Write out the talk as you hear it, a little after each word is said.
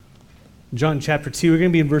John chapter 2, we're going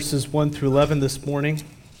to be in verses 1 through 11 this morning.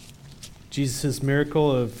 Jesus' miracle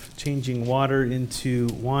of changing water into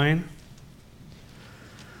wine.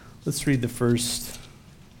 Let's read the first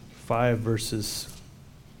 5 verses.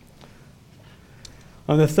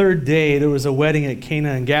 On the third day, there was a wedding at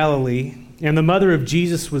Cana in Galilee, and the mother of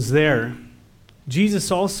Jesus was there. Jesus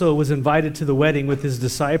also was invited to the wedding with his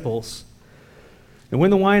disciples. And when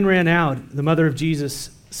the wine ran out, the mother of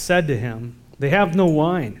Jesus said to him, "They have no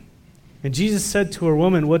wine." And Jesus said to her,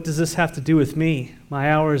 "Woman, what does this have to do with me?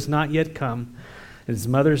 My hour is not yet come." And his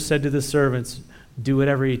mother said to the servants, "Do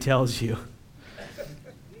whatever he tells you."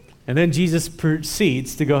 And then Jesus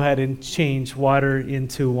proceeds to go ahead and change water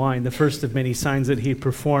into wine, the first of many signs that he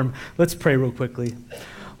performed. Let's pray real quickly.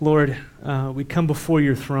 Lord, we come before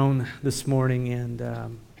your throne this morning, and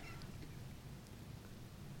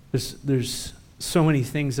there's so many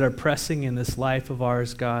things that are pressing in this life of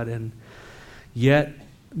ours, God, and yet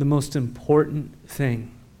the most important thing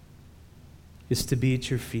is to be at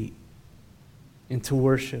your feet and to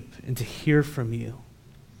worship and to hear from you.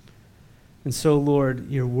 And so, Lord,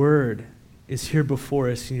 your word is here before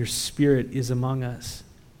us and your spirit is among us.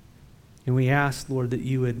 And we ask, Lord, that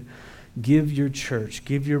you would give your church,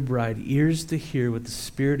 give your bride ears to hear what the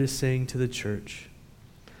Spirit is saying to the church.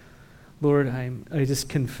 Lord, I just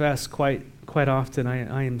confess quite often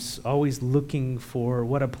I am always looking for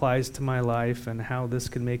what applies to my life and how this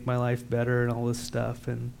can make my life better and all this stuff.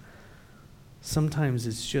 And sometimes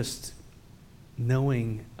it's just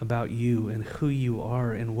knowing about you and who you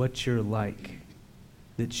are and what you're like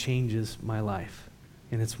that changes my life.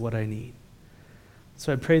 And it's what I need.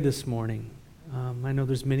 So I pray this morning. I know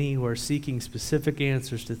there's many who are seeking specific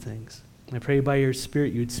answers to things. I pray by your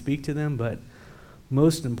Spirit you would speak to them, but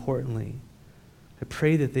most importantly, I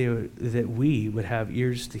pray that we would have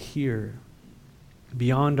ears to hear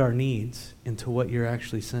beyond our needs into what you're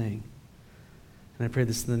actually saying. And I pray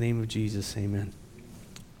this in the name of Jesus. Amen.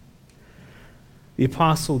 The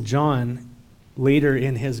Apostle John, later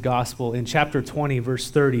in his gospel, in chapter 20, verse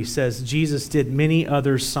 30, says, Jesus did many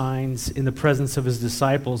other signs in the presence of his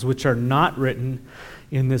disciples, which are not written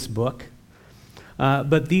in this book.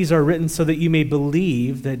 But these are written so that you may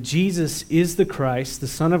believe that Jesus is the Christ, the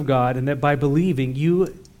Son of God, and that by believing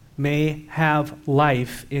you may have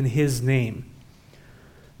life in his name.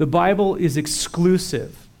 The Bible is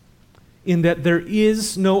exclusive in that there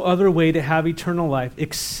is no other way to have eternal life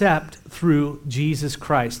except through Jesus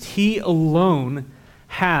Christ. He alone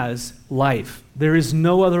has life. There is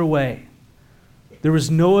no other way. There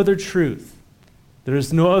is no other truth. There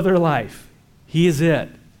is no other life. He is it.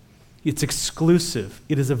 It's exclusive.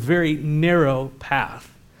 It is a very narrow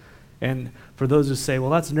path. And for those who say, well,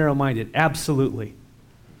 that's narrow-minded, absolutely.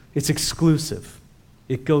 It's exclusive.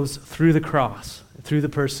 It goes through the cross, through the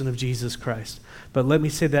person of Jesus Christ. But let me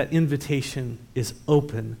say that invitation is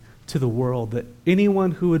open to the world, that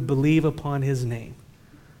anyone who would believe upon his name,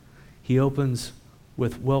 he opens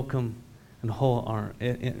with welcome and a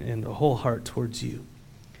whole heart towards you.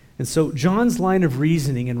 And so John's line of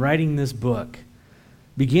reasoning in writing this book,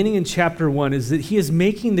 beginning in chapter 1, is that he is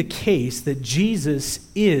making the case that Jesus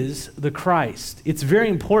is the Christ. It's very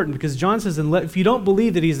important because John says, if you don't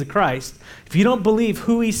believe that he's the Christ, if you don't believe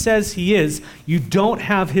who he says he is, you don't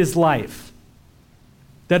have his life.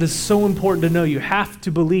 That is so important to know. You have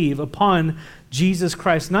to believe upon Jesus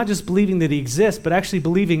Christ, not just believing that he exists, but actually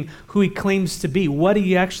believing who he claims to be, what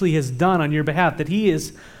he actually has done on your behalf, that he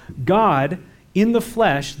is God in the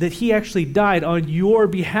flesh, that he actually died on your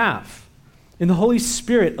behalf. And the Holy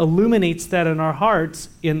Spirit illuminates that in our hearts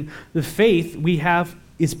in the faith we have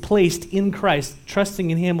is placed in Christ, trusting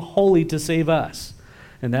in him wholly to save us.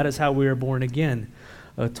 And that is how we are born again,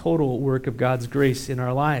 a total work of God's grace in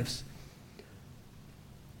our lives.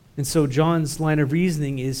 And so John's line of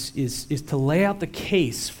reasoning is to lay out the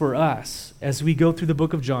case for us as we go through the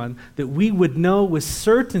book of John, that we would know with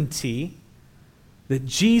certainty that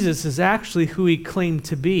Jesus is actually who he claimed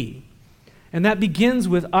to be. And that begins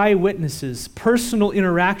with eyewitnesses, personal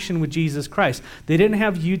interaction with Jesus Christ. They didn't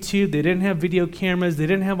have YouTube, they didn't have video cameras, they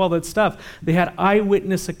didn't have all that stuff. They had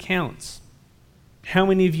eyewitness accounts. How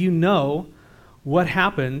many of you know what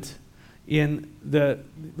happened in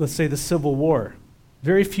let's say the Civil War?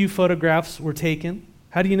 Very few photographs were taken.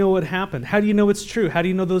 How do you know what happened? How do you know it's true? How do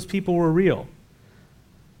you know those people were real?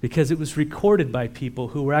 Because it was recorded by people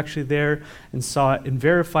who were actually there and saw it, and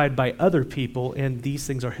verified by other people, and these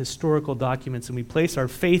things are historical documents, and we place our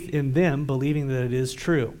faith in them, believing that it is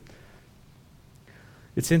true.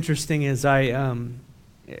 It's interesting as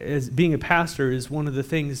being a pastor is one of the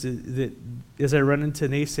things that as I run into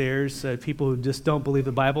naysayers, people who just don't believe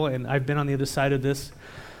the Bible, and I've been on the other side of this,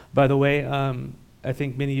 by the way, I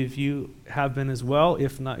think many of you have been as well,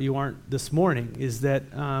 if not you aren't this morning, is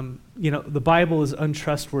that, the Bible is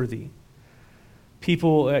untrustworthy.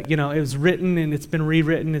 People, it was written and it's been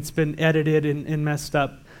rewritten, it's been edited and messed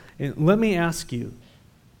up. And let me ask you,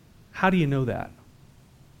 how do you know that?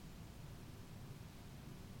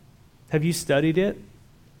 Have you studied it?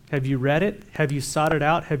 Have you read it? Have you sought it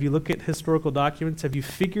out? Have you looked at historical documents? Have you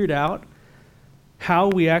figured out how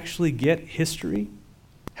we actually get history?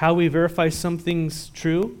 How we verify something's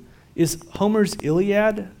true? Is Homer's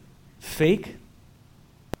Iliad fake?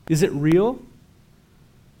 Is it real?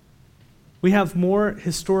 We have more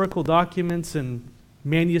historical documents and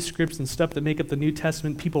manuscripts and stuff that make up the New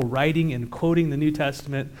Testament, people writing and quoting the New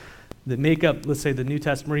Testament that make up, let's say, the New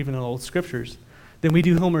Testament or even the Old Scriptures, than we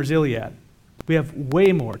do Homer's Iliad. We have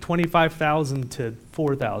way more, 25,000 to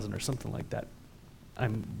 4,000 or something like that,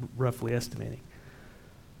 I'm roughly estimating.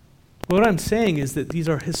 What I'm saying is that these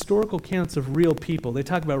are historical accounts of real people. They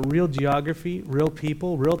talk about real geography, real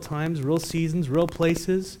people, real times, real seasons, real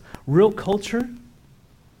places, real culture.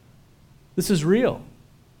 This is real.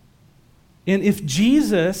 And if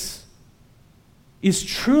Jesus is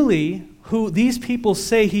truly who these people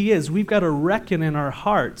say he is, we've got to reckon in our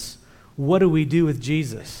hearts, what do we do with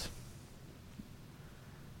Jesus?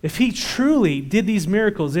 If he truly did these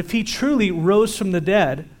miracles, if he truly rose from the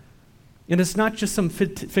dead, and it's not just some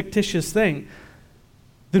fictitious thing,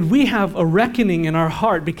 then we have a reckoning in our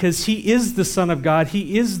heart because he is the Son of God,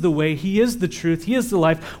 he is the way, he is the truth, he is the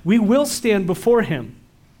life. We will stand before him.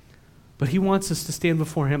 But he wants us to stand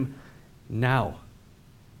before him now.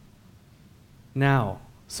 Now,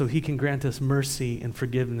 so he can grant us mercy and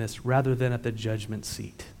forgiveness rather than at the judgment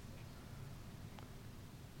seat.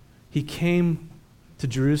 He came to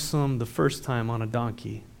Jerusalem the first time on a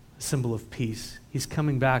donkey, a symbol of peace. He's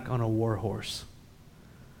coming back on a war horse.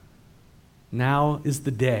 Now is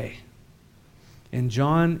the day. And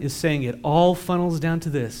John is saying it all funnels down to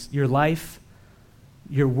this. Your life,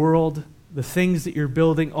 your world, the things that you're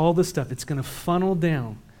building, all this stuff, it's going to funnel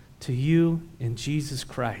down to you in Jesus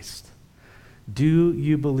Christ. Do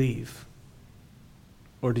you believe?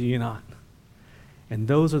 Or do you not? And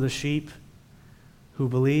those are the sheep who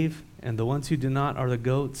believe, and the ones who do not are the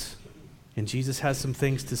goats. And Jesus has some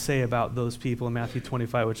things to say about those people in Matthew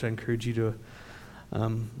 25, which I encourage you to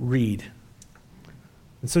read.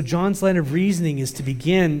 And so John's line of reasoning is to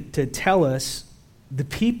begin to tell us the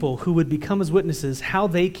people who would become his witnesses, how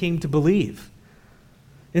they came to believe.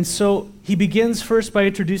 And so he begins first by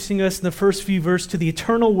introducing us in the first few verses to the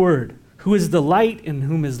eternal Word, who is the light in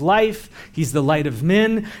whom is life. He's the light of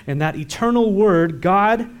men. And that eternal Word,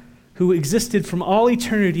 God, who existed from all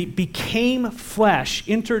eternity, became flesh,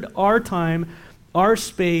 entered our time, our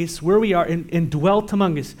space, where we are, and dwelt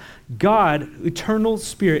among us. God, eternal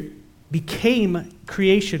Spirit, became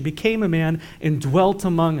creation, became a man, and dwelt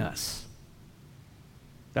among us.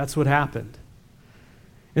 That's what happened.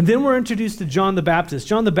 And then we're introduced to John the Baptist.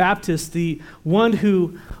 John the Baptist, the one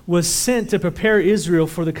who was sent to prepare Israel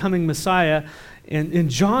for the coming Messiah. And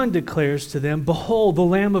John declares to them, "Behold, the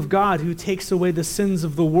Lamb of God who takes away the sins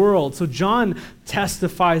of the world." So John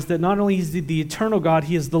testifies that not only is he the eternal God,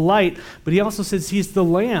 he is the light, but he also says he's the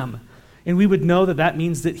Lamb. And we would know that that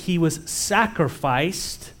means that he was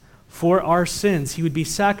sacrificed for our sins. He would be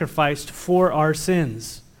sacrificed for our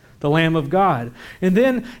sins, the Lamb of God. And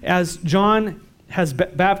then as John has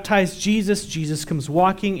baptized Jesus, Jesus comes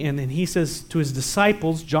walking in and he says to his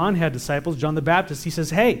disciples, John had disciples, John the Baptist, he says,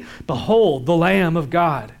 "Hey, behold the Lamb of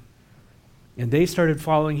God." And they started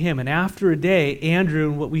following him. And after a day, Andrew,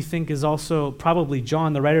 and what we think is also probably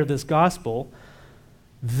John, the writer of this gospel,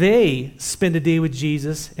 they spend a day with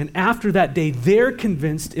Jesus. And after that day, they're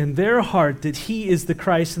convinced in their heart that he is the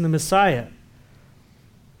Christ and the Messiah.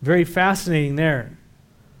 Very fascinating there.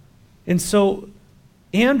 And so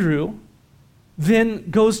Andrew then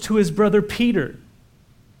goes to his brother Peter.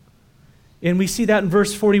 And we see that in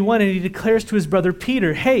verse 41, and he declares to his brother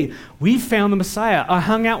Peter, "Hey, we found the Messiah. I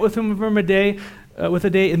hung out with him for a day,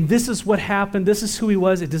 and this is what happened. This is who he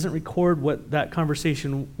was." It doesn't record what that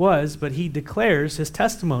conversation was, but he declares his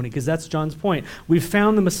testimony, because that's John's point. We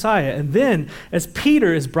found the Messiah. And then, as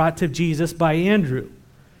Peter is brought to Jesus by Andrew,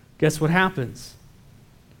 guess what happens?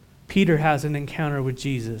 Peter has an encounter with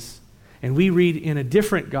Jesus. And we read in a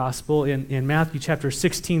different gospel, in Matthew chapter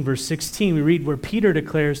 16, verse 16, we read where Peter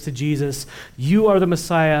declares to Jesus, "You are the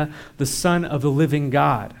Messiah, the Son of the living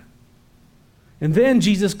God." And then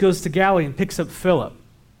Jesus goes to Galilee and picks up Philip.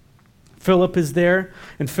 Philip is there,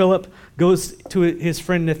 and Philip goes to his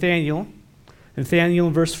friend Nathanael. Nathanael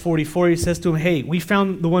in verse 44, he says to him, hey, we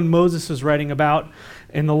found the one Moses was writing about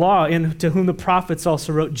in the law, and to whom the prophets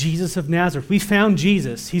also wrote, Jesus of Nazareth. We found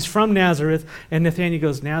Jesus. He's from Nazareth. And Nathanael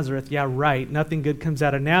goes, Nazareth? Yeah, right. Nothing good comes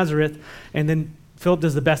out of Nazareth. And then Philip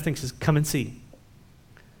does the best thing, says, come and see.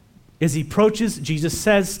 As he approaches, Jesus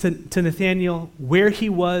says to Nathanael where he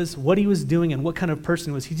was, what he was doing, and what kind of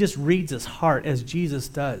person he was. He just reads his heart as Jesus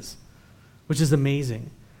does, which is amazing.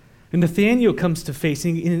 And Nathanael comes to face,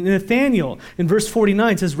 and Nathanael in verse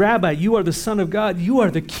 49 says, Rabbi, you are the Son of God. You are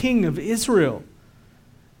the King of Israel.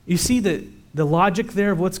 You see the logic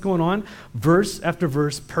there of what's going on? Verse after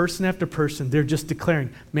verse, person after person, they're just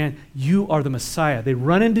declaring, man, you are the Messiah. They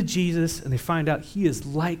run into Jesus and they find out he is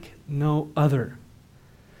like no other.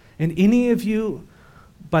 And any of you,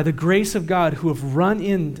 by the grace of God, who have run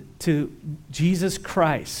into Jesus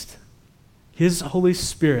Christ, his Holy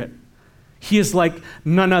Spirit, he is like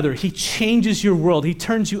none other. He changes your world. He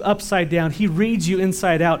turns you upside down. He reads you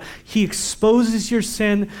inside out. He exposes your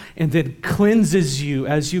sin and then cleanses you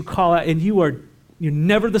as you call out. And you're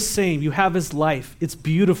never the same. You have his life. It's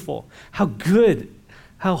beautiful. How good,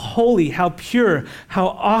 how holy, how pure, how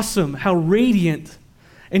awesome, how radiant.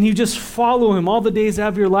 And you just follow him all the days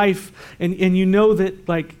of your life. And you know that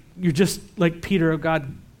like you're just like Peter, oh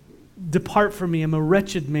God, depart from me, I'm a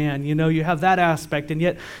wretched man. You know, you have that aspect, and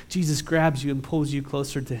yet Jesus grabs you and pulls you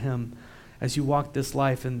closer to him as you walk this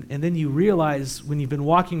life. And then you realize when you've been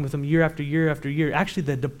walking with him year after year after year, actually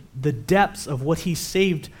the depths of what he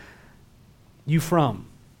saved you from.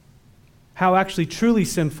 How actually truly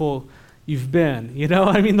sinful you've been. You know,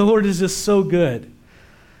 I mean, the Lord is just so good.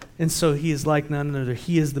 And so he is like none other.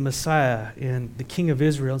 He is the Messiah and the King of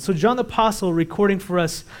Israel. And so John the Apostle recording for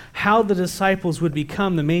us how the disciples would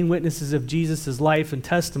become the main witnesses of Jesus' life and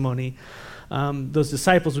testimony. Those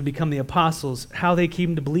disciples would become the apostles, how they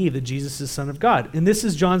came to believe that Jesus is Son of God. And this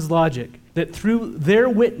is John's logic, that through their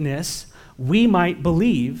witness, we might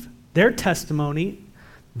believe their testimony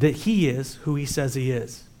that he is who he says he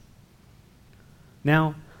is.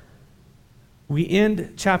 Now, we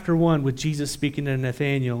end chapter 1 with Jesus speaking to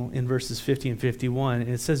Nathanael in verses 50 and 51. And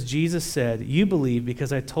it says, Jesus said, you believe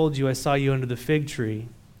because I told you I saw you under the fig tree.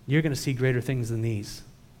 You're going to see greater things than these.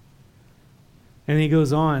 And he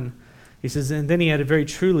goes on. He says, and then he added, very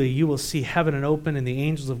truly, you will see heaven and open and the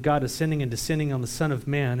angels of God ascending and descending on the Son of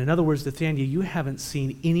Man. In other words, Nathanael, you haven't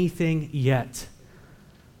seen anything yet.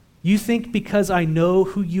 You think because I know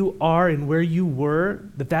who you are and where you were,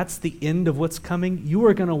 that that's the end of what's coming? You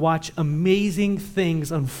are going to watch amazing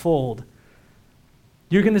things unfold.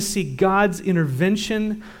 You're going to see God's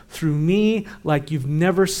intervention through me like you've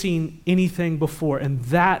never seen anything before. And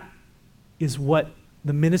that is what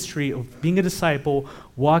the ministry of being a disciple,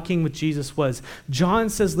 walking with Jesus was. John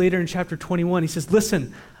says later in chapter 21, he says,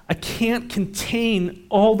 listen, I can't contain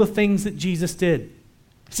all the things that Jesus did.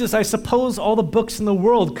 He says, I suppose all the books in the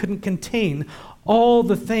world couldn't contain all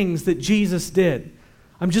the things that Jesus did.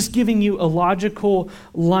 I'm just giving you a logical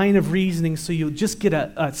line of reasoning so you'll just get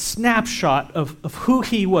a snapshot of who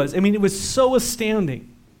he was. I mean, it was so astounding.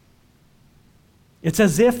 It's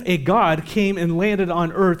as if a God came and landed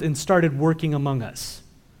on earth and started working among us.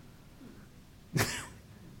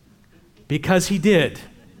 Because he did.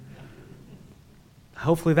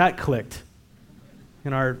 Hopefully that clicked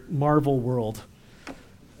in our Marvel world.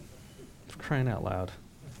 Crying out loud.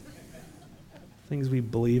 Things we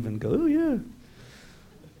believe and go, oh yeah,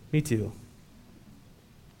 me too.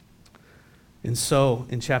 And so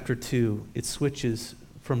in chapter 2, it switches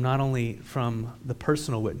from not only from the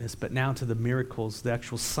personal witness, but now to the miracles, the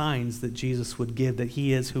actual signs that Jesus would give, that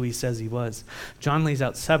he is who he says he was. John lays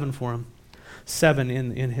out 7 for him, 7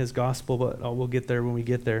 in his gospel, but we'll get there when we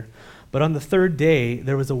get there. But on the third day,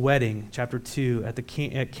 there was a wedding, chapter 2, at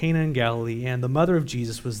Cana in Galilee, and the mother of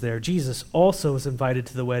Jesus was there. Jesus also was invited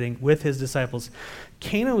to the wedding with his disciples.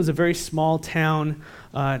 Cana was a very small town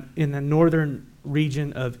in the northern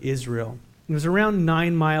region of Israel. It was around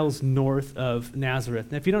 9 miles north of Nazareth.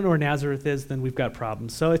 And if you don't know where Nazareth is, then we've got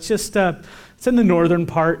problems. So it's just, it's in the northern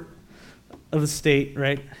part of the state,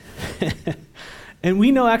 right? And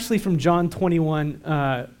we know actually from John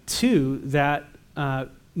 21, 2, that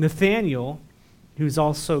Nathanael, who's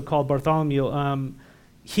also called Bartholomew,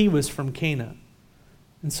 he was from Cana.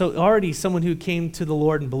 And so already someone who came to the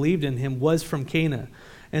Lord and believed in him was from Cana.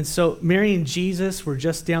 And so Mary and Jesus were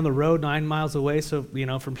just down the road 9 miles away, so,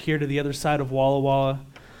 from here to the other side of Walla Walla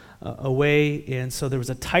away. And so there was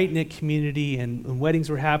a tight-knit community, and weddings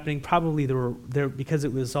were happening. Probably there because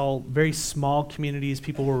it was all very small communities.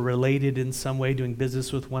 People were related in some way, doing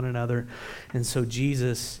business with one another. And so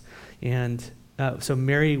Jesus and So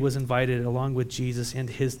Mary was invited along with Jesus and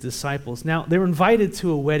his disciples. Now, they were invited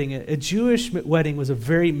to a wedding. A Jewish wedding was a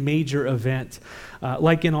very major event.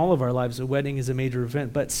 Like in all of our lives, a wedding is a major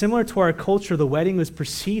event. But similar to our culture, the wedding was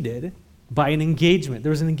preceded by an engagement. There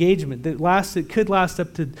was an engagement that could last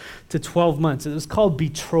up to 12 months. It was called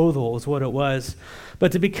betrothal is what it was.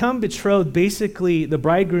 But to become betrothed, basically the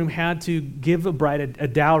bridegroom had to give a bride a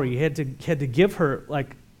dowry. He had to give her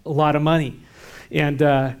like a lot of money.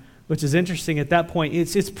 And which is interesting at that point.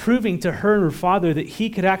 It's proving to her and her father that he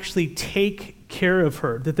could actually take care of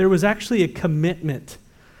her, that there was actually a commitment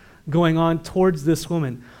going on towards this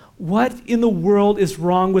woman. What in the world is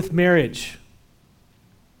wrong with marriage?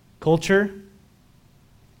 Culture?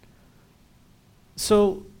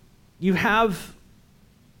 So you have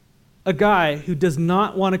a guy who does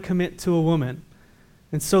not want to commit to a woman,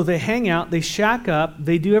 and so they hang out, they shack up,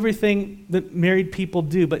 they do everything that married people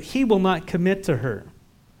do, but he will not commit to her.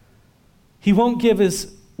 He won't give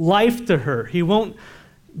his life to her. He won't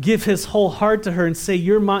give his whole heart to her and say,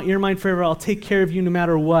 you're mine forever, I'll take care of you no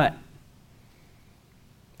matter what.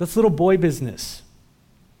 That's little boy business.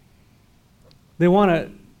 They want to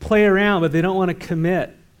play around, but they don't want to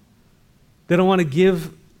commit. They don't want to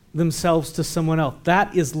give themselves to someone else.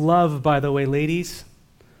 That is love, by the way, ladies.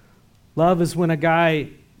 Love is when a guy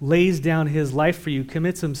lays down his life for you,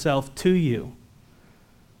 commits himself to you.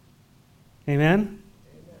 Amen?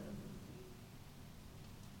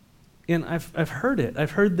 And I've heard it.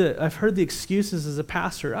 I've heard the excuses as a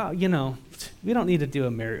pastor. Oh, we don't need to do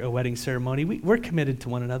a wedding ceremony. We're committed to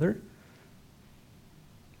one another.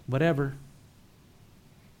 Whatever.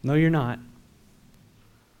 No, you're not.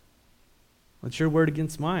 What's your word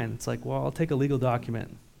against mine? It's like, well, I'll take a legal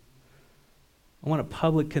document. I want a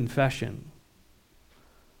public confession.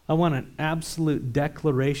 I want an absolute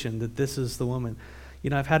declaration that this is the woman.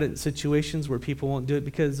 I've had it in situations where people won't do it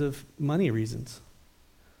because of money reasons.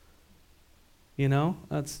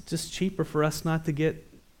 It's just cheaper for us not to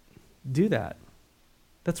do that.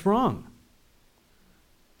 That's wrong.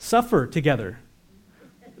 Suffer together.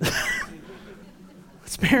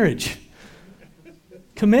 It's marriage.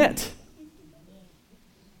 Commit.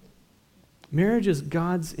 Marriage is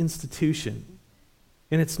God's institution.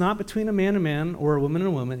 And it's not between a man and a man or a woman and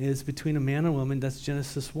a woman. It is between a man and a woman. That's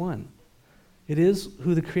Genesis 1. It is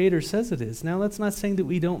who the Creator says it is. Now, that's not saying that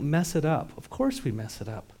we don't mess it up. Of course we mess it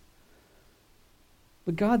up.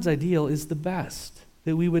 But God's ideal is the best,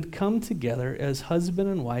 that we would come together as husband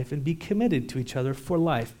and wife and be committed to each other for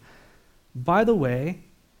life. By the way,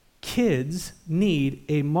 kids need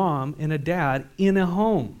a mom and a dad in a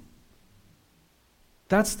home.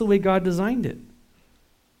 That's the way God designed it.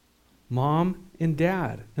 Mom and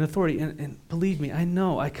dad and authority. And believe me, I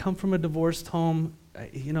know, I come from a divorced home,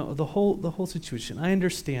 the whole situation. I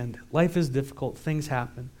understand. Life is difficult, things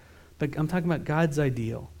happen. But I'm talking about God's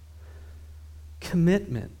ideal.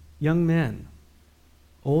 Commitment. Young men,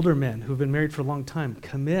 older men who've been married for a long time,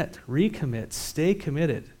 commit, recommit, stay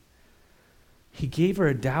committed. He gave her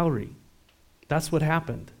a dowry. That's what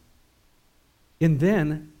happened. And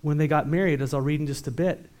then, when they got married, as I'll read in just a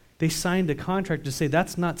bit, they signed a contract to say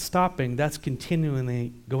that's not stopping, that's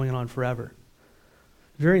continually going on forever.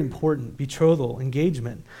 Very important. Betrothal,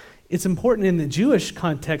 engagement. It's important in the Jewish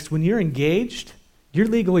context. When you're engaged, you're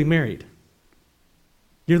legally married.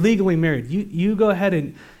 You're legally married. You go ahead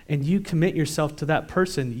and you commit yourself to that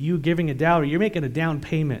person. You giving a dowry. You're making a down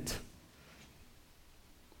payment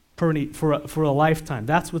for a lifetime.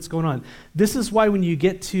 That's what's going on. This is why when you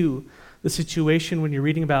get to the situation when you're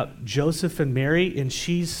reading about Joseph and Mary and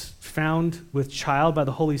she's found with child by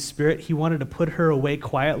the Holy Spirit, he wanted to put her away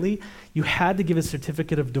quietly. You had to give a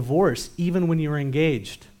certificate of divorce even when you were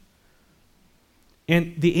engaged.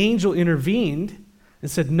 And the angel intervened and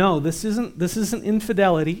said, no, this isn't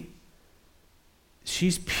infidelity.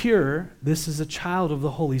 She's pure. This is a child of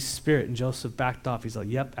the Holy Spirit. And Joseph backed off. He's like,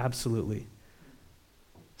 yep, absolutely.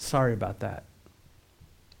 Sorry about that.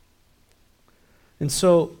 And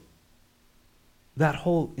so that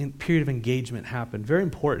whole period of engagement happened. Very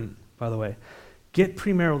important, by the way. Get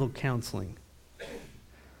premarital counseling.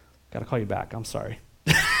 Got to call you back. I'm sorry.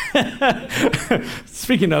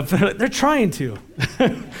 Speaking of, they're trying to.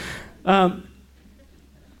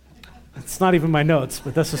 It's not even my notes,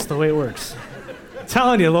 but that's just the way it works. I'm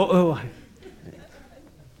telling you.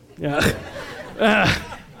 Yeah.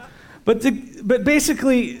 But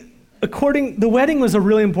basically, the wedding was a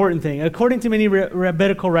really important thing. According to many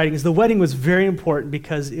rabbinical writings, the wedding was very important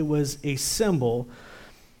because it was a symbol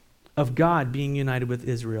of God being united with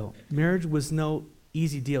Israel. Marriage was no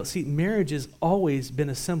easy deal. See, marriage has always been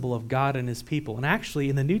a symbol of God and his people. And actually,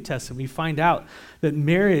 in the New Testament, we find out that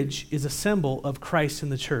marriage is a symbol of Christ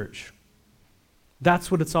and the church.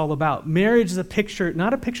 That's what it's all about. Marriage is a picture,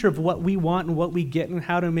 not a picture of what we want and what we get and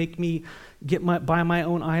how to make me buy my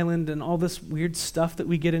own island and all this weird stuff that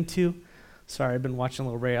we get into. Sorry, I've been watching a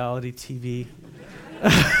little reality TV.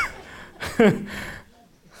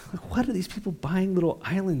 What are these people buying little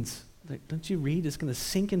islands? Like, don't you read? It's going to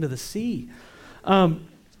sink into the sea. But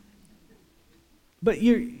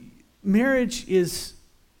your marriage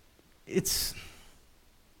it's,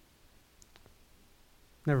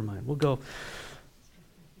 never mind, we'll go.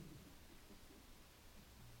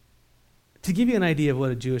 To give you an idea of what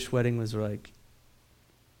a Jewish wedding was like,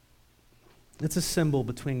 it's a symbol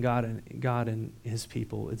between God and his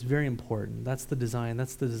people. It's very important. That's the design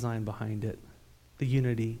behind it. The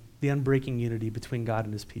unity, the unbreaking unity between God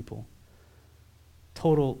and his people.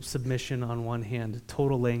 Total submission on one hand,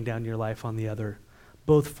 total laying down your life on the other,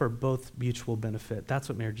 for both mutual benefit. That's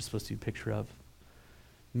what marriage is supposed to be a picture of.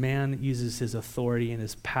 Man uses his authority and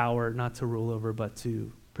his power not to rule over, but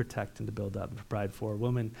to protect and to build up and provide for. A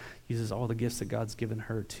woman uses all the gifts that God's given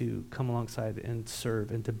her to come alongside and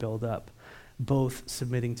serve and to build up, both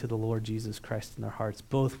submitting to the Lord Jesus Christ in their hearts,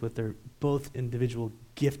 both individual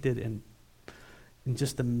gifted and in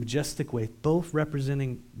just a majestic way, both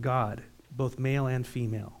representing God, both male and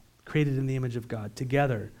female, created in the image of God,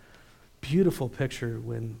 together. Beautiful picture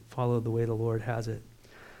when followed the way the Lord has it.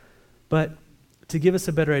 But to give us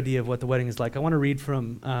a better idea of what the wedding is like, I want to read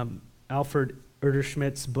from Alfred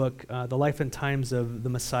Ederschmidt's book, The Life and Times of the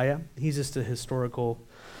Messiah. He's just a historical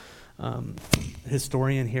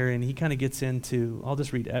historian here, and he kind of gets into, I'll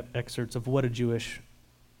just read excerpts of what a Jewish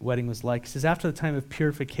wedding was like. He says, after the time of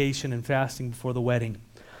purification and fasting before the wedding,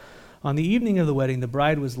 on the evening of the wedding, the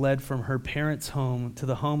bride was led from her parents' home to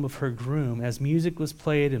the home of her groom, as music was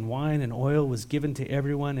played and wine and oil was given to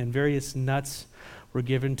everyone, and various nuts were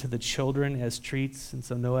given to the children as treats, and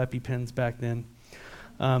so no EpiPens back then.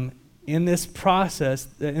 In this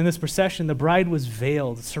procession, the bride was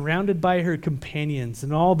veiled, surrounded by her companions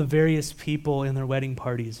and all the various people in their wedding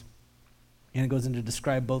parties. And it goes into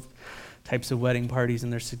describe both types of wedding parties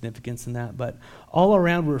and their significance in that. But all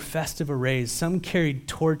around were festive arrays. Some carried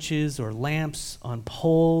torches or lamps on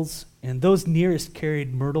poles, and those nearest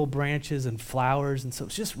carried myrtle branches and flowers. And so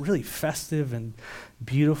it's just really festive and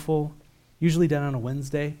beautiful, usually done on a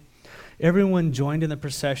Wednesday. Everyone joined in the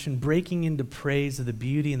procession, breaking into praise of the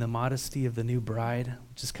beauty and the modesty of the new bride,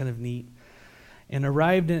 which is kind of neat. And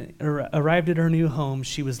arrived at her new home,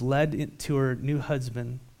 she was led to her new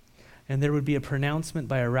husband, and there would be a pronouncement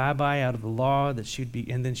by a rabbi out of the law that she'd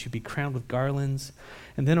be crowned with garlands,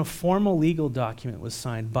 and then a formal legal document was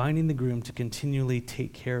signed, binding the groom to continually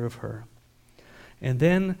take care of her. And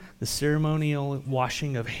then the ceremonial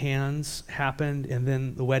washing of hands happened, and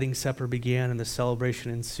then the wedding supper began, and the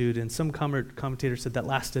celebration ensued. And some commentators said that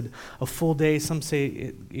lasted a full day. Some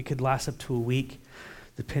say it could last up to a week,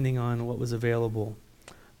 depending on what was available.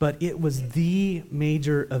 But it was the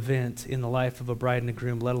major event in the life of a bride and a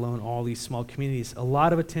groom, let alone all these small communities. A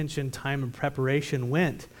lot of attention, time, and preparation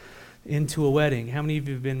went into a wedding. How many of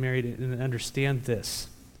you have been married and understand this?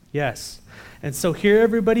 Yes. And so here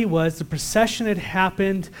everybody was. The procession had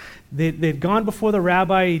happened. They'd gone before the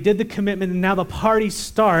rabbi. He did the commitment, and now the party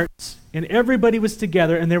starts, and everybody was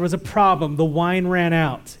together, and there was a problem. The wine ran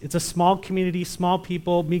out. It's a small community, small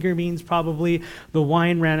people, meager means probably. The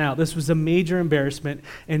wine ran out. This was a major embarrassment.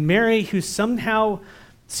 And Mary, who somehow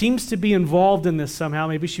seems to be involved in this somehow,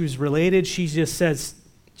 maybe she was related, she just says,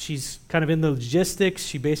 she's kind of in the logistics.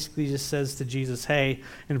 She basically just says to Jesus, hey,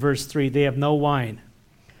 in verse 3, they have no wine.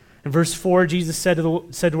 In verse 4, Jesus said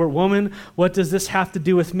to her, woman, what does this have to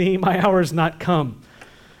do with me? My hour has not come.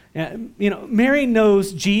 Mary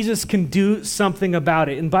knows Jesus can do something about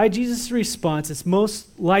it. And by Jesus' response, it's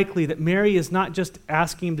most likely that Mary is not just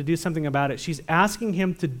asking him to do something about it. She's asking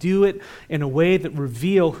him to do it in a way that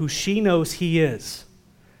reveal who she knows he is.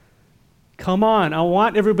 Come on, I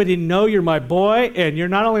want everybody to know you're my boy, and you're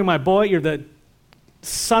not only my boy, you're the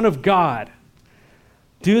Son of God.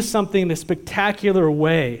 Do something in a spectacular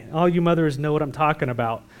way. All you mothers know what I'm talking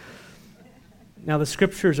about. Now, the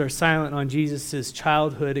scriptures are silent on Jesus'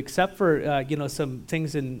 childhood, except for some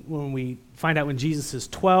things when we find out when Jesus is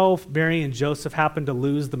 12, Mary and Joseph happen to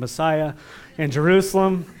lose the Messiah in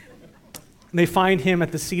Jerusalem. And they find him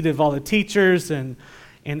at the seat of all the teachers, and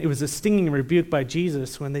it was a stinging rebuke by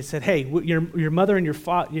Jesus when they said, hey, your mother and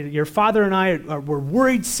your father and I were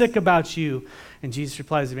worried sick about you. And Jesus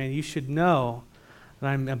replies, man, you should know that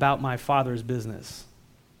I'm about my Father's business.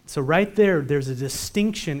 So right there's a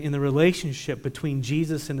distinction in the relationship between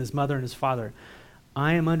Jesus and his mother and his father.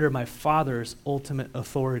 I am under my Father's ultimate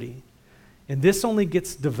authority. And this only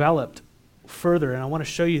gets developed further, and I want to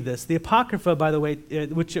show you this. The Apocrypha, by the way,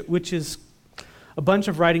 which is a bunch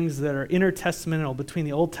of writings that are intertestamental between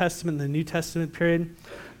the Old Testament and the New Testament period.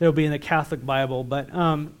 They'll be in the Catholic Bible. But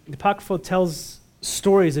the Apocrypha tells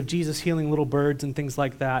stories of Jesus healing little birds and things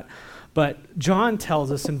like that. But John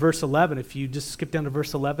tells us in verse 11, if you just skip down to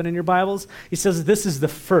verse 11 in your Bibles, he says this is the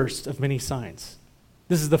first of many signs.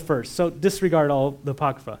 This is the first. So disregard all the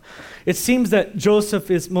Apocrypha. It seems that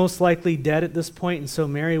Joseph is most likely dead at this point, and so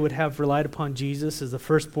Mary would have relied upon Jesus as the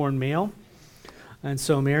firstborn male. And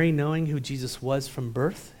so Mary, knowing who Jesus was from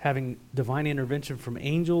birth, having divine intervention from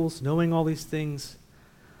angels, knowing all these things,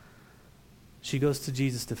 she goes to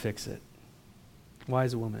Jesus to fix it.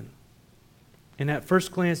 Wise woman. And at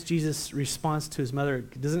first glance, Jesus' response to his mother,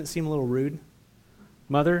 doesn't it seem a little rude?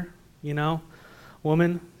 Mother,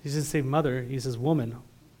 woman. He doesn't say mother, he says woman.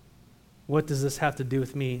 What does this have to do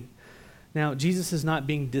with me? Now, Jesus is not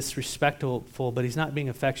being disrespectful, but he's not being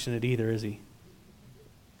affectionate either, is he?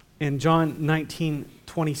 In John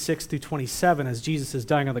 19:26 through 27, as Jesus is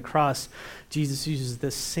dying on the cross, Jesus uses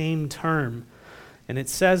this same term. And it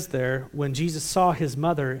says there, when Jesus saw his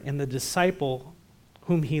mother and the disciple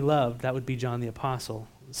whom he loved, that would be John the Apostle,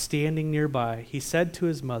 standing nearby, he said to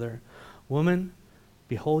his mother, "Woman,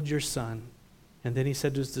 behold your son." And then he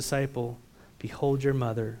said to his disciple, "Behold your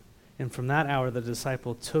mother." And from that hour, the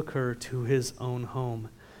disciple took her to his own home.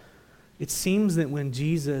 It seems that when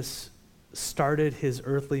Jesus started his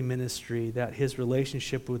earthly ministry, that his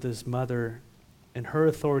relationship with his mother and her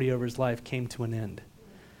authority over his life came to an end.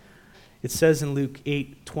 It says in Luke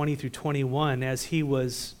 8:20 through 21, as he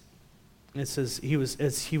was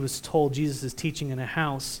told, Jesus is teaching in a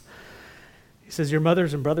house. He says, "Your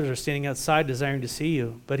mothers and brothers are standing outside desiring to see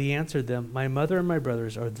you." But he answered them, "My mother and my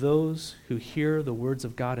brothers are those who hear the words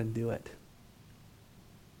of God and do it."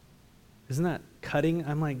 Isn't that cutting?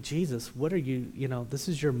 I'm like, Jesus, what are you, this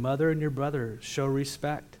is your mother and your brother. Show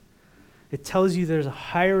respect. It tells you there's a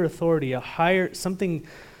higher authority, something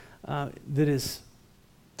that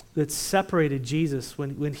separated Jesus.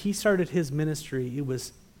 When he started his ministry, it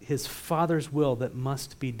was his Father's will that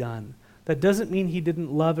must be done. That doesn't mean he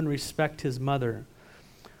didn't love and respect his mother,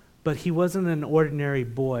 but he wasn't an ordinary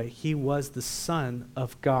boy. He was the Son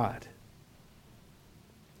of God.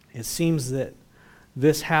 It seems that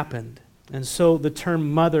this happened. And so the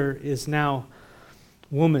term mother is now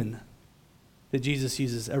woman that Jesus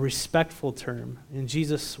uses, a respectful term. And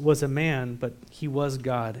Jesus was a man, but he was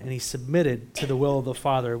God, and he submitted to the will of the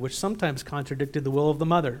Father, which sometimes contradicted the will of the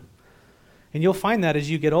mother. And you'll find that as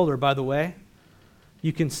you get older, by the way.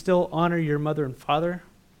 You can still honor your mother and father,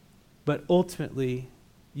 but ultimately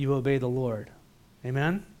you obey the Lord.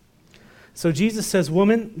 Amen? So Jesus says,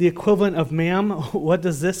 "Woman," the equivalent of "ma'am," what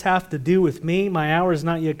does this have to do with me? My hour is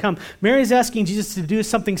not yet come. Mary's asking Jesus to do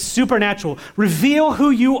something supernatural. Reveal who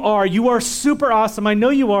you are. You are super awesome. I know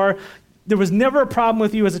you are. There was never a problem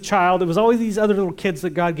with you as a child. It was always these other little kids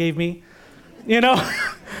that God gave me.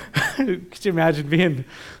 Could you imagine being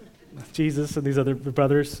Jesus and these other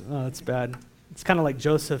brothers? Oh, that's bad. It's kind of like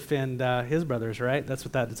Joseph and his brothers, right? That's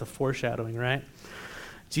what it's a foreshadowing, right?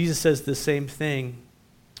 Jesus says the same thing.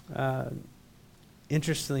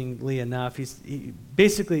 Interestingly enough, he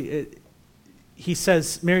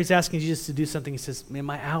says, Mary's asking Jesus to do something. He says, "Man,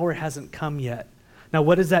 my hour hasn't come yet." Now,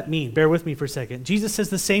 what does that mean? Bear with me for a second. Jesus says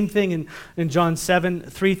the same thing in John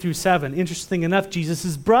 7:3 through 7. Interesting enough,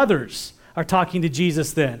 Jesus' brothers are talking to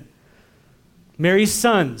Jesus then. Mary's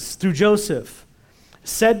sons, through Joseph,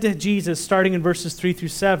 said to Jesus, starting in verses 3 through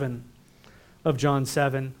 7 of John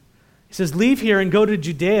 7, he says, "Leave here and go to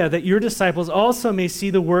Judea, that your disciples also may see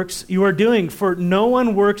the works you are doing. For no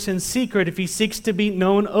one works in secret if he seeks to be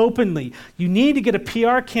known openly." You need to get a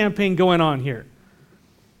PR campaign going on here.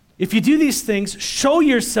 If you do these things, show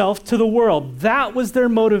yourself to the world. That was their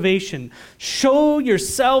motivation. Show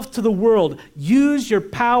yourself to the world. Use your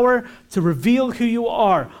power to reveal who you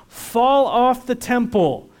are. Fall off the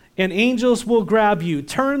temple, and angels will grab you.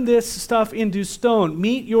 Turn this stuff into stone.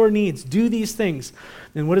 Meet your needs. Do these things.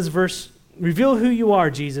 And what is reveal who you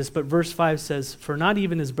are, Jesus, but verse 5 says, "For not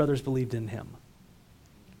even his brothers believed in him."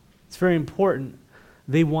 It's very important.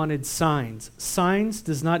 They wanted signs. Signs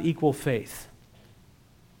does not equal faith.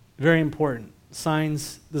 Very important.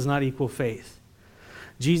 Signs does not equal faith.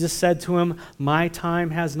 Jesus said to him, "My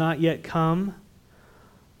time has not yet come,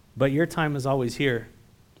 but your time is always here.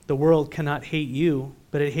 The world cannot hate you,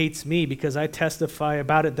 but it hates me because I testify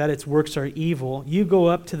about it that its works are evil. You go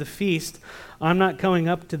up to the feast. I'm not going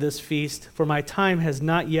up to this feast, for my time has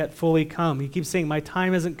not yet fully come." He keeps saying, "My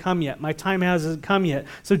time hasn't come yet. My time hasn't come yet."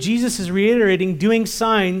 So Jesus is reiterating doing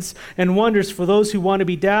signs and wonders for those who want to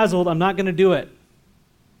be dazzled. I'm not going to do it.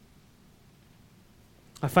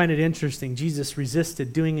 I find it interesting. Jesus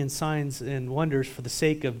resisted doing signs and wonders for the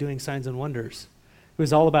sake of doing signs and wonders.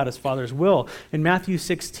 was all about his Father's will. In Matthew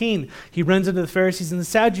 16, he runs into the Pharisees and the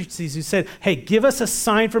Sadducees who said, hey, give us a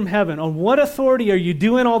sign from heaven. On what authority are you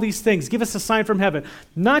doing all these things? Give us a sign from heaven.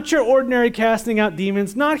 Not your ordinary casting out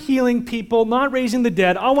demons, not healing people, not raising the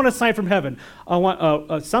dead. I want a sign from heaven. I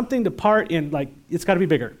want something to part in, like, it's got to be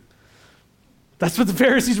bigger. That's what the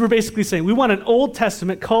Pharisees were basically saying. We want an Old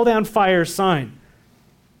Testament call down fire sign.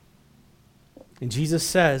 And Jesus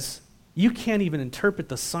says, you can't even interpret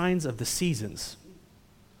the signs of the seasons,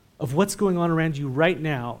 of what's going on around you right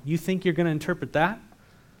now. You think you're going to interpret that?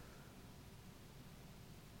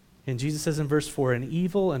 And Jesus says in verse 4, an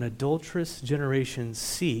evil and adulterous generation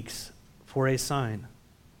seeks for a sign,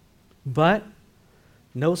 but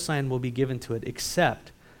no sign will be given to it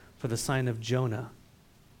except for the sign of Jonah.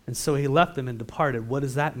 And so he left them and departed. What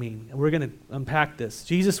does that mean? And we're going to unpack this.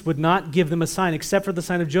 Jesus would not give them a sign except for the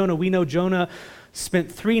sign of Jonah. We know Jonah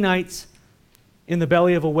spent 3 nights in the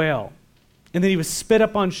belly of a whale. And then he was spit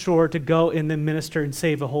up on shore to go and then minister and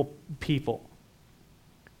save a whole people.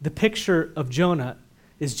 The picture of Jonah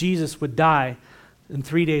is Jesus would die, and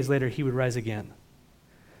 3 days later he would rise again.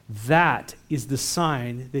 That is the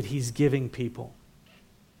sign that he's giving people.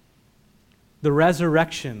 The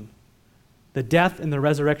resurrection, the death and the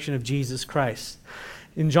resurrection of Jesus Christ.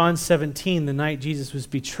 In John 17, the night Jesus was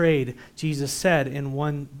betrayed, Jesus said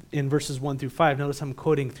in verses 1 through 5, notice I'm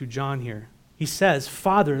quoting through John here. He says,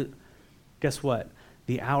 Father, guess what?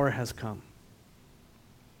 The hour has come.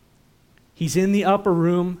 He's in the upper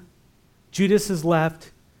room. Judas has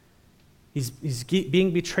left. He's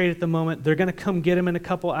being betrayed at the moment. They're going to come get him in a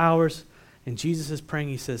couple hours. And Jesus is praying.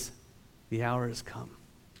 He says, the hour has come.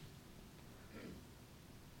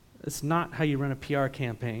 It's not how you run a PR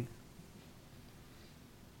campaign.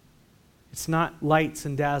 It's not lights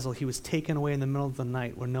and dazzle. He was taken away in the middle of the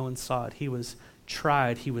night where no one saw it. He was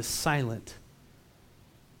tried. He was silent.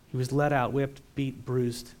 He was let out, whipped, beat,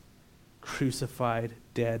 bruised, crucified,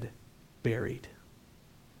 dead, buried.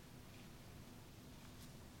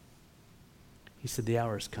 He said, the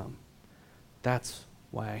hour has come. That's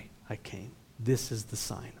why I came. This is the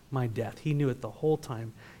sign, my death. He knew it the whole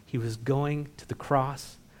time. He was going to the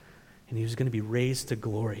cross, and he was going to be raised to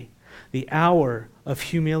glory. The hour of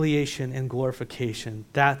humiliation and glorification,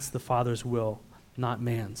 that's the Father's will, not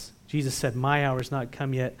man's. Jesus said, my hour has not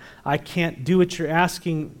come yet. I can't do what you're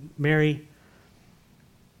asking, Mary.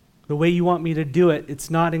 The way you want me to do it, it's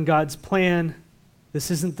not in God's plan. This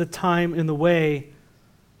isn't the time and the way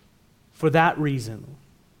for that reason.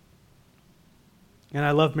 And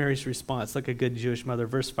I love Mary's response, like a good Jewish mother.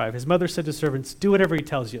 Verse 5, his mother said to servants, do whatever he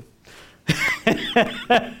tells you.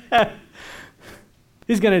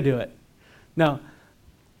 He's going to do it. Now,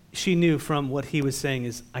 she knew from what he was saying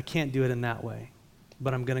is, I can't do it in that way,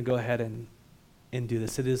 but I'm going to go ahead and do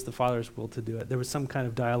this. It is the Father's will to do it. There was some kind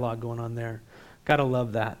of dialogue going on there. Got to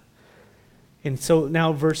love that. And so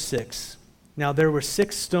now verse 6. Now there were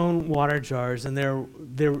 6 stone water jars, and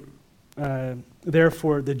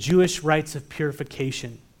therefore the Jewish rites of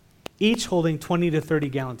purification, each holding 20 to 30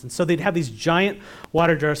 gallons. And so they'd have these giant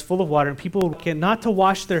water jars full of water, and people would get not to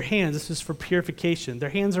wash their hands. This is for purification. Their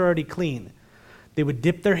hands are already clean. They would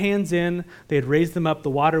dip their hands in, they'd raise them up, the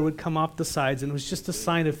water would come off the sides, and it was just a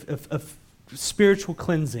sign of spiritual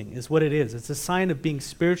cleansing is what it is. It's a sign of being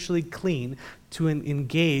spiritually clean to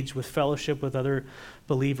engage with fellowship with other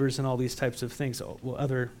believers and all these types of things,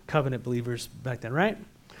 other covenant believers back then, right?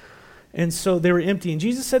 And so they were empty. And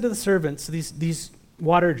Jesus said to the servants, these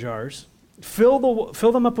water jars, fill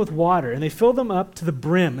them up with water. And they filled them up to the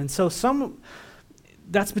brim. And so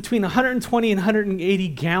that's between 120 and 180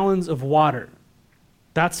 gallons of water.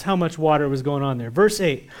 That's how much water was going on there. Verse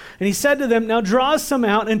 8, and he said to them, now draw some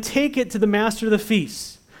out and take it to the master of the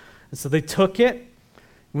feast. And so they took it.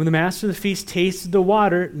 When the master of the feast tasted the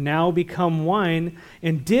water, now become wine,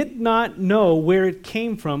 and did not know where it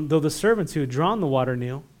came from, though the servants who had drawn the water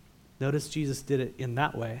knew. Notice Jesus did it in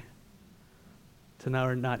that way. So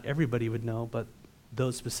now not everybody would know, but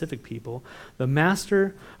those specific people. The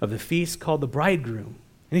master of the feast called the bridegroom.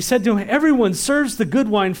 And he said to him, everyone serves the good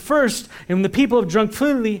wine first, and when the people have drunk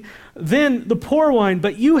freely, then the poor wine,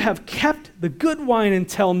 but you have kept the good wine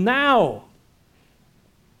until now.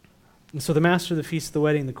 And so the master of the feast of the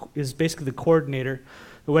wedding is basically the coordinator,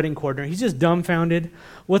 the wedding coordinator. He's just dumbfounded.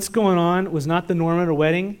 What's going on was not the norm at a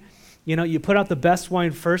wedding. You know, you put out the best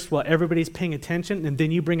wine first while everybody's paying attention, and then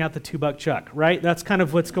you bring out the $2 chuck, right? That's kind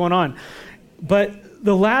of what's going on. But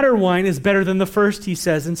the latter wine is better than the first, he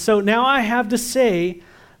says. And so now I have to say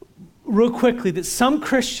real quickly that some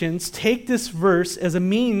Christians take this verse as a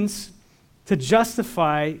means to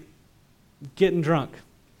justify getting drunk.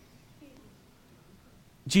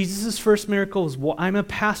 Jesus' first miracle was, well, I'm a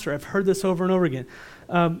pastor. I've heard this over and over again.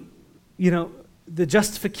 The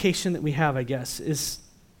justification that we have, I guess, is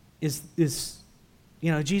Jesus'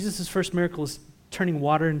 first miracle is turning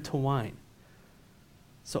water into wine.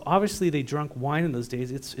 So obviously they drank wine in those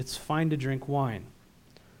days. It's fine to drink wine.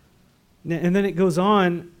 And then it goes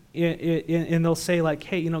on, and they'll say like,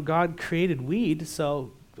 hey, God created weed,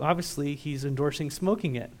 so obviously he's endorsing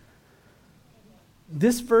smoking it.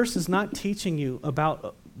 This verse is not teaching you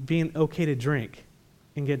about being okay to drink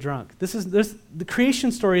and get drunk. The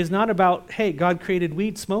creation story is not about, hey, God created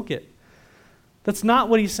weed, smoke it. That's not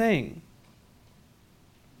what he's saying.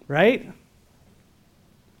 Right?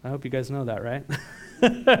 I hope you guys know that, right?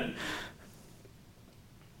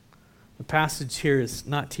 The passage here is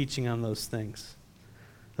not teaching on those things.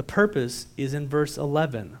 The purpose is in verse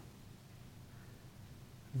 11.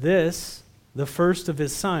 This, the first of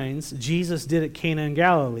his signs, Jesus did at Cana in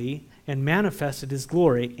Galilee and manifested his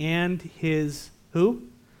glory, and his, who?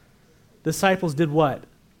 Disciples did what?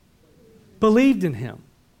 Believed in him.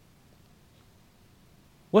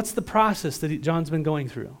 What's the process that John's been going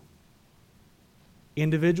through?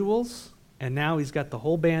 Individuals, and now he's got the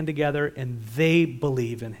whole band together, and they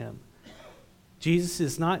believe in him. Jesus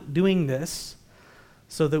is not doing this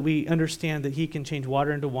so that we understand that he can change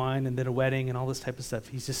water into wine and then a wedding and all this type of stuff.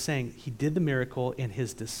 He's just saying he did the miracle, and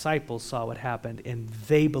his disciples saw what happened, and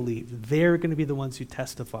they believed. They're going to be the ones who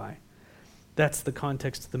testify. That's the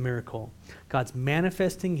context of the miracle. God's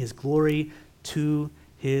manifesting his glory to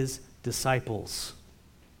his disciples.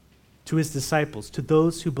 To his disciples, to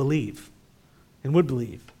those who believe and would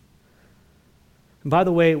believe. And by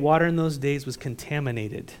the way, water in those days was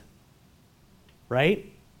contaminated,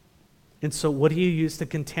 right? And so what do you use to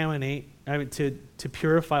to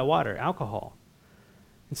purify water? Alcohol.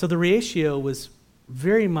 And so the ratio was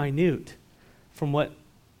very minute from what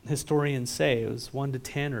historians say. It was 1 to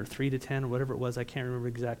 10 or 3 to 10 or whatever it was. I can't remember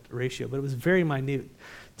the exact ratio, but it was very minute.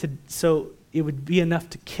 So it would be enough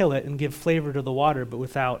to kill it and give flavor to the water, but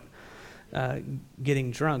without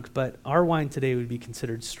getting drunk. But our wine today would be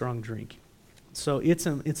considered strong drink. So it's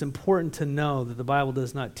important to know that the Bible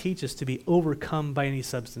does not teach us to be overcome by any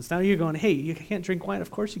substance. Now you're going, hey, you can't drink wine? Of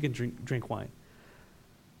course you can drink wine.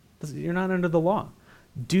 You're not under the law.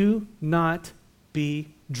 Do not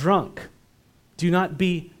be drunk. Do not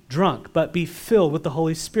be drunk, but be filled with the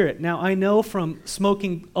Holy Spirit. Now I know from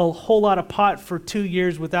smoking a whole lot of pot for 2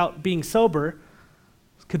 years without being sober,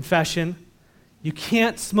 confession, you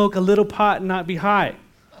can't smoke a little pot and not be high.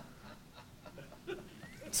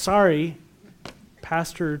 Sorry.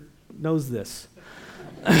 Pastor knows this.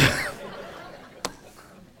 I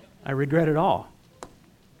regret it all.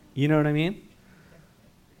 You know what I mean?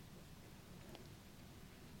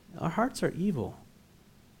 Our hearts are evil.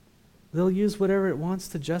 They'll use whatever it wants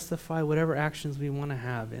to justify whatever actions we want to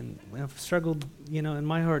have. And I've struggled, in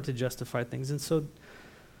my heart to justify things. And so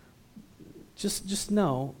just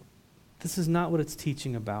know this is not what it's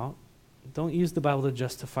teaching about. Don't use the Bible to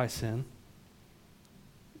justify sin.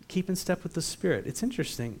 Keep in step with the Spirit. It's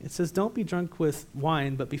interesting. It says, don't be drunk with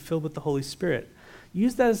wine, but be filled with the Holy Spirit.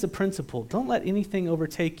 Use that as a principle. Don't let anything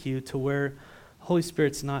overtake you to where the Holy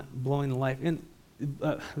Spirit's not blowing the life.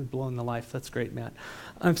 Blowing the life, that's great, Matt.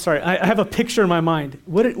 I'm sorry, I have a picture in my mind.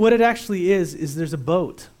 What it actually is there's a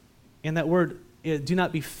boat. And that word, do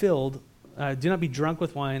not be filled, do not be drunk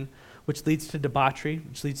with wine, which leads to debauchery,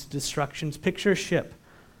 which leads to destruction. Picture a ship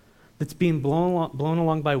that's being blown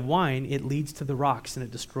along by wine. It leads to the rocks and it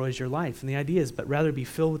destroys your life. And the idea is, but rather be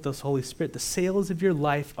filled with the Holy Spirit. The sails of your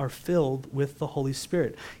life are filled with the Holy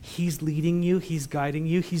Spirit. He's leading you, he's guiding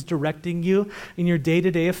you, he's directing you in your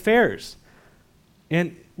day-to-day affairs.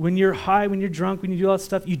 And when you're high, when you're drunk, when you do all that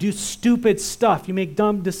stuff, you do stupid stuff. You make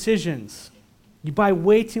dumb decisions. You buy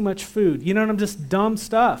way too much food. Just dumb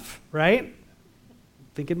stuff, right?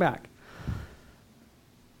 Thinking back.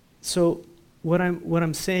 So what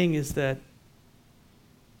I'm saying is that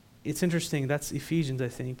it's interesting. That's Ephesians, I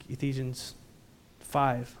think, Ephesians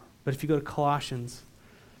 5. But if you go to Colossians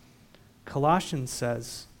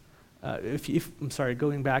says,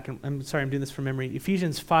 going back, and I'm sorry, I'm doing this from memory.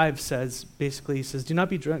 Ephesians 5 says, basically, he says, do not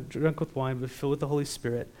be drunk with wine, but filled with the Holy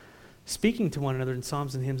Spirit, speaking to one another in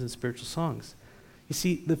psalms and hymns and spiritual songs. You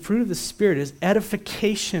see, the fruit of the Spirit is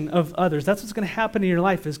edification of others. That's what's going to happen in your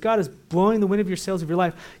life. As God is blowing the wind of your sails of your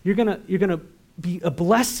life, you're going to be a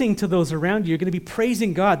blessing to those around you. You're going to be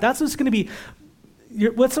praising God. That's what's going to be,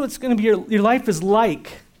 what's going to be your life is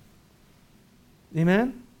like.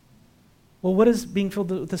 Amen? Well, what is being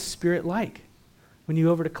filled with the Spirit like? When you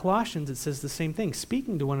go over to Colossians, it says the same thing,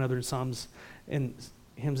 speaking to one another in psalms and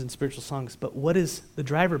hymns and spiritual songs. But what is the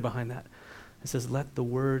driver behind that? It says, let the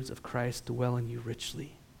words of Christ dwell in you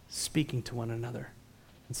richly, speaking to one another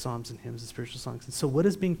in psalms and hymns and spiritual songs. And so what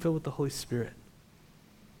is being filled with the Holy Spirit?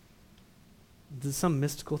 Is this some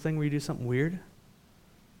mystical thing where you do something weird?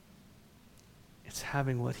 It's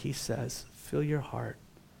having what he says fill your heart,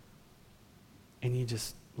 and you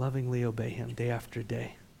just lovingly obey him day after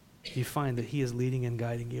day. You find that he is leading and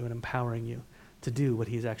guiding you and empowering you to do what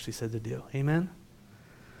he's actually said to do. Amen?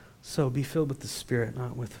 So be filled with the Spirit,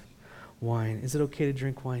 not with wine. Is it okay to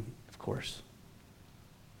drink wine? Of course.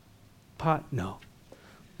 Pot? No.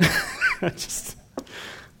 Just,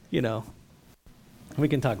 we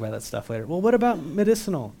can talk about that stuff later. Well, what about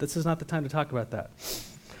medicinal? This is not the time to talk about that.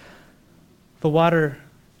 The water.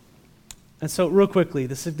 And so real quickly,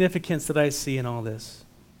 the significance that I see in all this.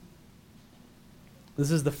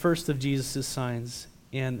 This is the first of Jesus' signs,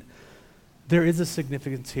 and there is a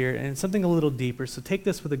significance here, and it's something a little deeper. So take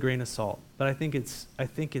this with a grain of salt. But I think it's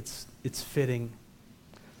fitting.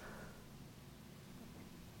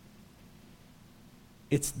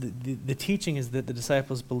 It's the teaching is that the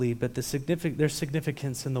disciples believe, but there's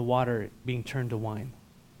significance in the water being turned to wine.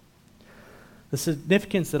 The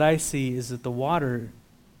significance that I see is that the water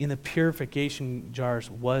in the purification jars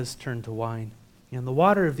was turned to wine. And the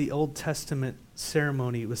water of the Old Testament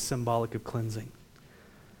ceremony was symbolic of cleansing.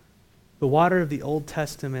 The water of the Old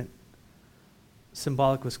Testament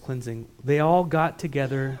symbolic was cleansing. They all got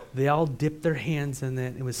together, they all dipped their hands in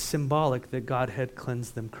it. It was symbolic that God had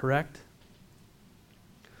cleansed them, correct?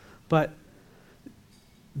 But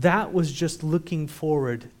that was just looking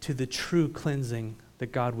forward to the true cleansing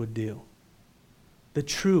that God would do. The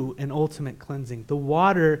true and ultimate cleansing. The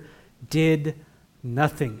water did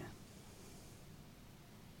nothing.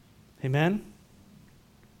 Amen?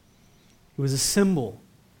 It was a symbol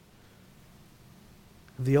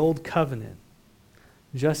of the old covenant,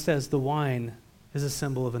 just as the wine is a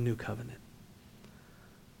symbol of a new covenant.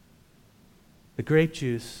 The grape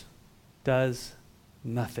juice does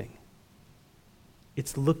nothing.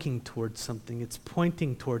 It's looking towards something. It's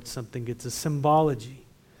pointing towards something. It's a symbology.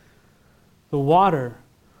 The water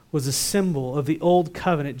was a symbol of the old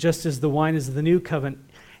covenant, just as the wine is the new covenant,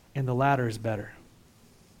 and the latter is better.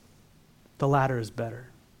 The latter is better.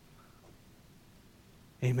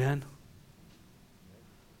 Amen?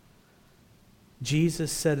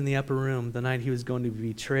 Jesus said in the upper room the night he was going to be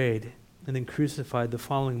betrayed and then crucified the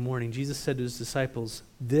following morning, Jesus said to his disciples,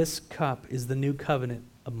 "This cup is the new covenant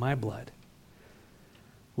of my blood,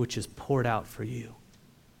 which is poured out for you."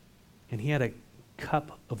 And he had a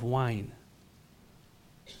cup of wine.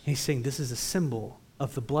 He's saying, this is a symbol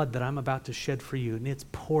of the blood that I'm about to shed for you, and it's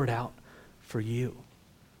poured out for you.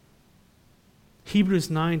 Hebrews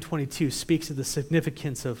 9:22 speaks of the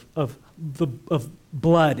significance of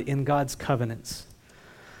blood in God's covenants.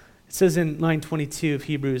 It says in 9:22 of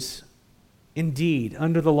Hebrews, "Indeed,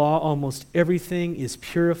 under the law, almost everything is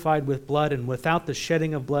purified with blood, and without the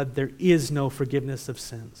shedding of blood, there is no forgiveness of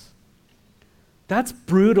sins." That's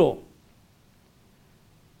brutal.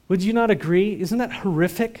 Would you not agree? Isn't that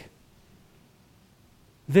horrific?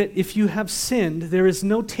 That if you have sinned, there is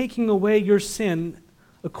no taking away your sin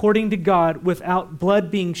according to God without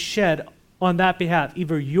blood being shed on that behalf,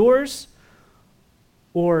 either yours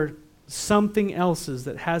or something else's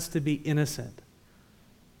that has to be innocent.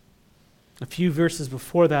 A few verses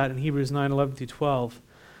before that in Hebrews 9:11-12,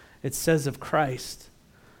 it says of Christ,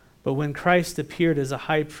 "But when Christ appeared as a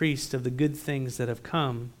high priest of the good things that have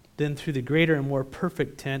come, then through the greater and more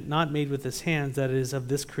perfect tent, not made with his hands, that is of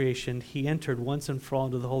this creation, he entered once and for all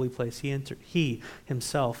into the holy place." He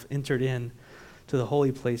himself entered in to the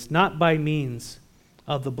holy place, not by means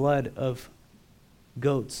of the blood of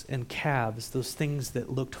goats and calves, those things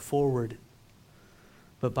that looked forward,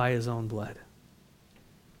 but by his own blood.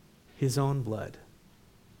 His own blood.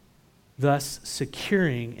 Thus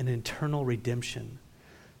securing an eternal redemption.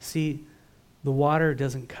 See, the water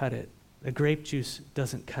doesn't cut it. The grape juice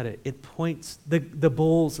doesn't cut it. It points, the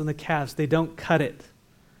bulls and the calves, they don't cut it.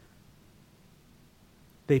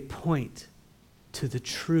 They point to the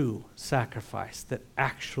true sacrifice that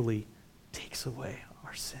actually takes away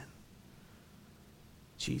our sin.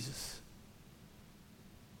 Jesus.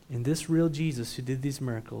 And this real Jesus who did these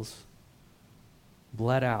miracles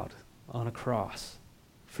bled out on a cross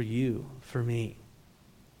for you, for me.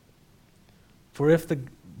 For if the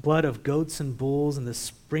blood of goats and bulls and the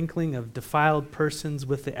sprinkling of defiled persons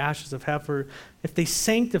with the ashes of heifer, if they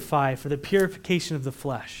sanctify for the purification of the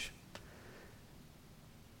flesh.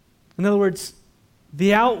 In other words,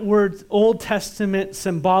 the outward Old Testament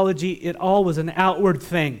symbology, it all was an outward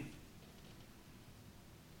thing.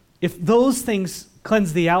 If those things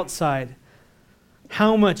cleanse the outside,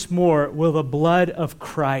 how much more will the blood of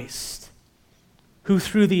Christ who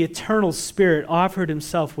through the eternal Spirit offered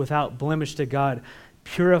himself without blemish to God,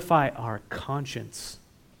 purify our conscience,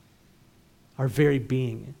 our very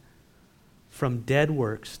being, from dead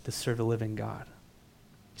works to serve the living God.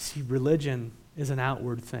 See, religion is an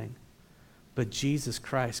outward thing, but Jesus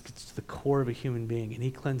Christ gets to the core of a human being, and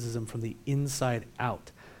he cleanses them from the inside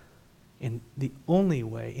out. And the only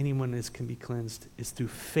way anyone can be cleansed is through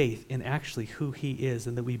faith in actually who he is,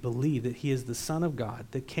 and that we believe that he is the Son of God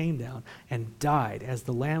that came down and died as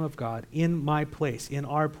the Lamb of God in my place, in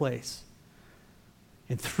our place.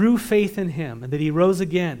 And through faith in him, and that he rose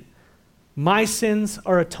again, my sins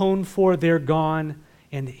are atoned for, they're gone,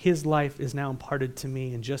 and his life is now imparted to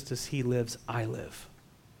me, and just as he lives, I live.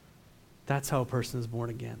 That's how a person is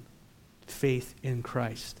born again. Faith in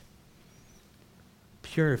Christ.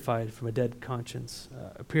 Purified from a dead conscience,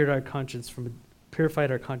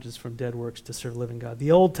 purified our conscience from dead works to serve the living God.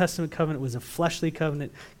 The Old Testament covenant was a fleshly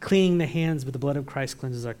covenant, cleaning the hands, but the blood of Christ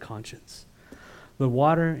cleanses our conscience. The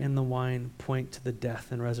water and the wine point to the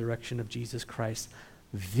death and resurrection of Jesus Christ,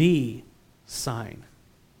 the sign.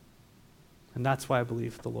 And that's why I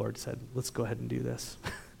believe the Lord said, let's go ahead and do this.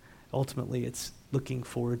 Ultimately, it's looking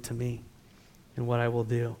forward to me and what I will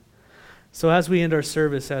do. So as we end our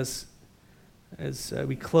service, as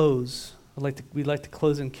we close, we'd like to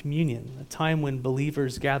close in communion, a time when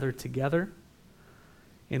believers gather together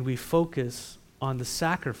and we focus on the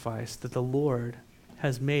sacrifice that the Lord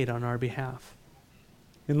has made on our behalf.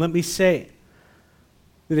 And let me say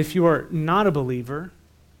that if you are not a believer,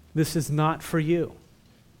 this is not for you.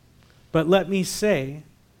 But let me say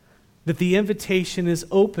that the invitation is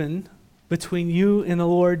open between you and the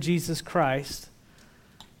Lord Jesus Christ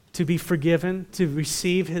to be forgiven, to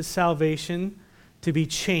receive his salvation, to be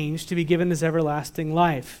changed, to be given his everlasting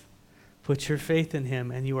life. Put your faith in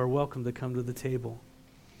him, and you are welcome to come to the table.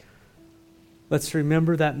 Let's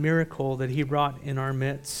remember that miracle that he wrought in our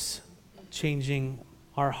midst, changing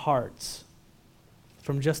our hearts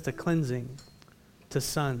from just a cleansing to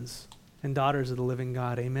sons and daughters of the living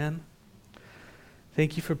God. Amen.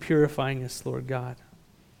 Thank you for purifying us, Lord God.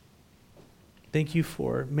 Thank you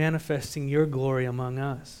for manifesting your glory among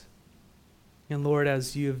us. And Lord,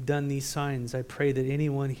 as you have done these signs, I pray that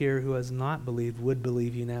anyone here who has not believed would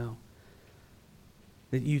believe you now.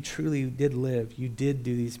 That you truly did live. You did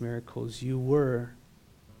do these miracles. You were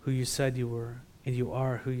who you said you were, and you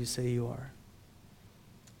are who you say you are.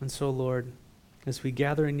 And so, Lord, as we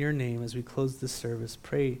gather in your name, as we close this service,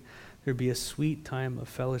 pray there be a sweet time of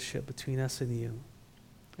fellowship between us and you,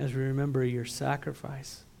 as we remember your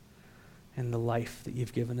sacrifice and the life that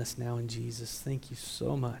you've given us now in Jesus. Thank you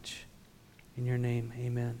so much. In your name,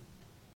 amen.